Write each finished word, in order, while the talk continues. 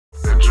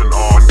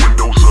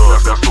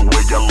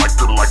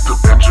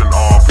the engine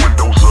off,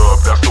 windows up,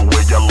 that's the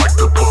way I like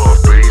to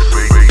puff. Bass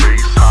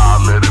high,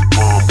 let it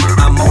bump.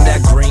 I'm on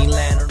that Green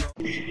Lantern.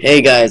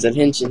 Hey guys,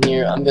 Attention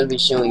here. I'm going to be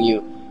showing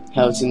you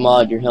how to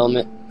mod your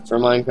helmet for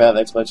Minecraft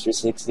Xbox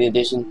 360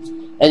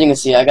 edition. As you can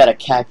see, I got a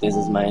cactus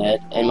as my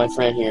head, and my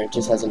friend here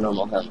just has a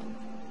normal helmet.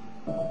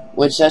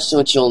 Which that's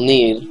what you'll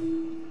need.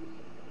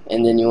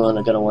 And then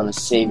you're gonna want to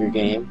save your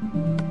game.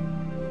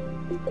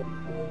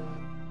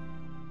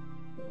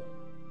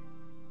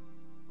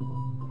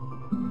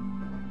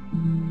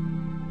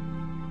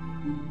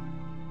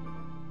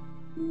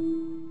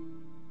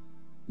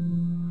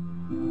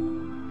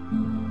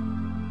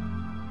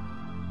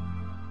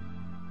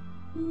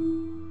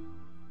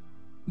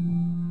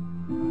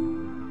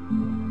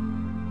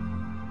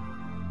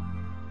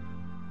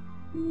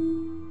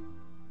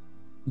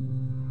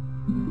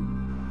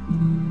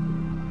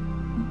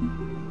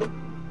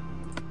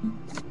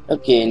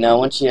 Okay, now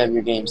once you have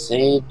your game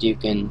saved, you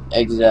can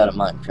exit out of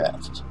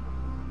Minecraft.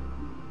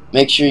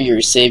 Make sure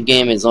your save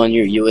game is on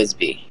your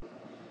USB.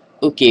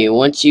 Okay,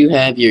 once you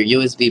have your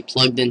USB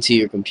plugged into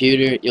your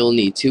computer, you'll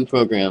need two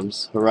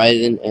programs,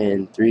 Horizon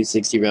and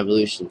 360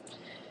 Revolution.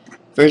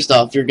 First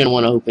off, you're going to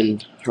want to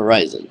open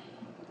Horizon.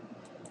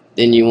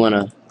 Then you want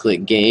to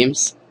click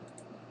Games,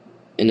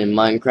 and then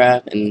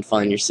Minecraft, and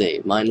find your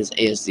save. Mine is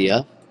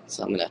ASDF,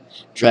 so I'm going to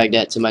drag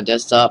that to my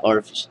desktop,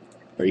 or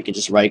you can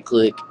just right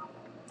click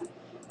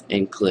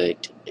and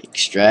click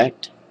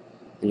Extract,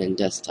 and then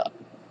Desktop.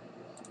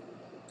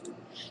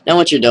 Now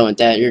once you're done with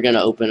that, you're going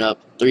to open up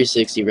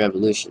 360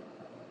 Revolution.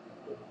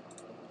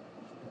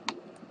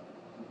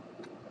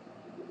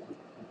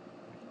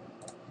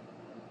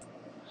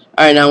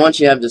 Alright, now once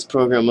you have this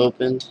program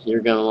opened,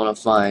 you're going to want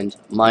to find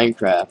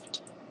Minecraft.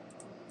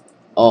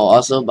 Oh,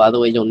 also, by the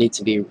way, you'll need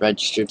to be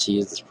registered to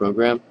use this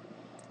program.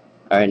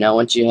 Alright, now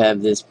once you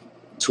have this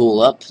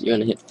tool up, you're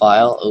going to hit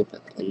File,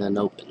 Open, and then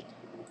Open.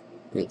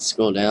 And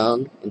scroll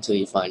down until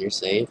you find your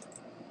save.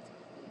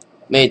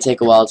 May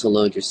take a while to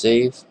load your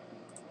save.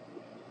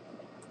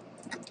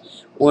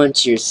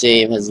 Once your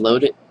save has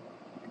loaded,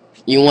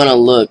 you want to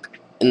look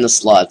in the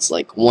slots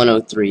like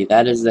 103.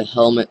 That is the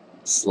helmet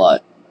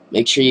slot.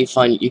 Make sure you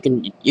find you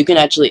can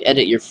actually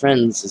edit your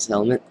friend's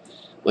helmet,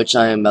 which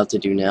I am about to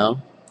do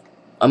now.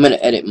 I'm gonna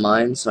edit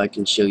mine so I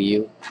can show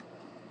you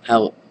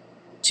how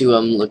two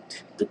of them look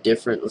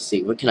different. Let's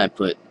see, what can I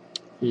put?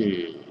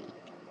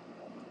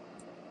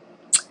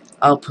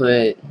 I'll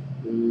put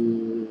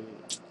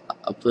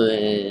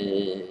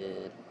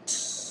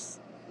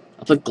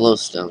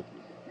glowstone.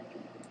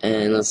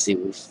 And let's see,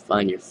 we'll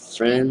find your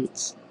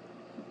friends.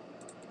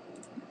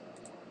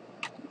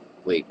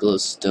 Wait,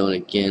 glowstone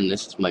again.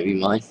 This might be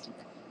mine.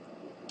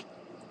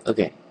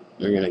 Okay,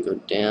 we're gonna go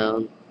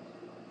down.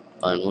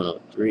 Find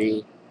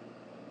 103.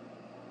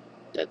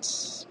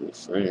 That's my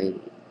friend.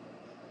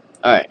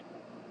 Alright.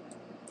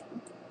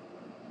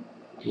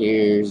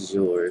 Here's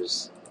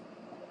yours.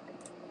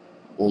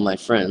 Well, my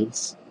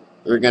friends,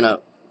 we're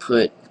gonna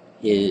put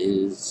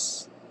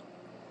his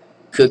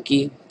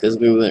cookie because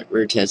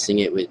we're testing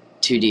it with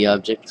 2D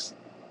objects,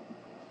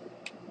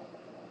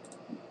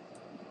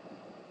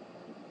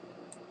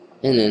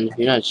 and then if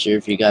you're not sure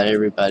if you got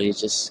everybody,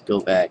 just go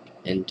back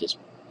and just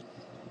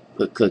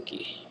put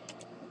cookie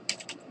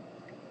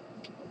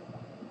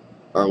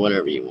or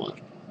whatever you want,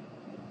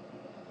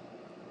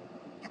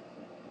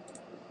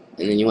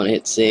 and then you want to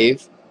hit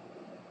save.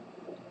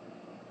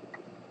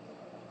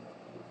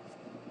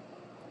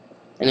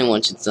 And then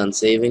once it's done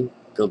saving,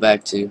 go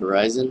back to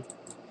Horizon,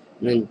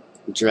 and then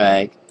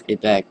drag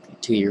it back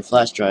to your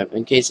flash drive.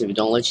 In case if it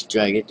don't let you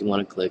drag it, you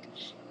want to click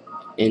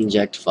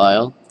Inject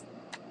File,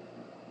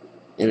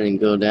 and then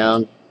go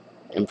down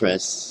and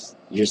press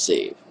your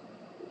save,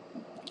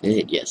 and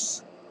hit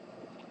Yes.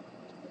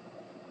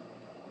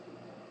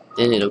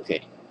 Then hit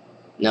OK.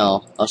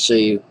 Now I'll show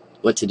you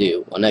what to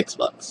do on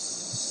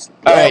Xbox.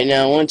 Alright,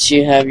 now once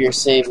you have your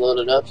save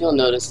loaded up, you'll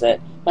notice that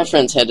my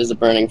friend's head is a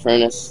burning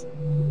furnace,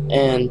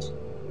 and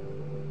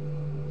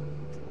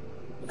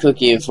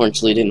cookie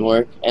unfortunately didn't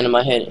work, and in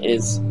my head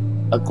is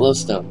a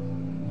glowstone.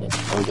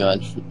 Oh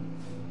god.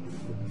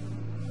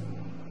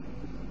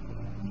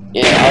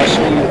 Yeah, I'll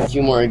show you a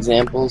few more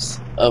examples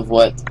of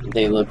what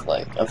they look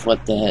like, of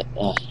what the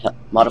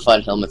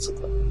modified helmets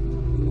look like.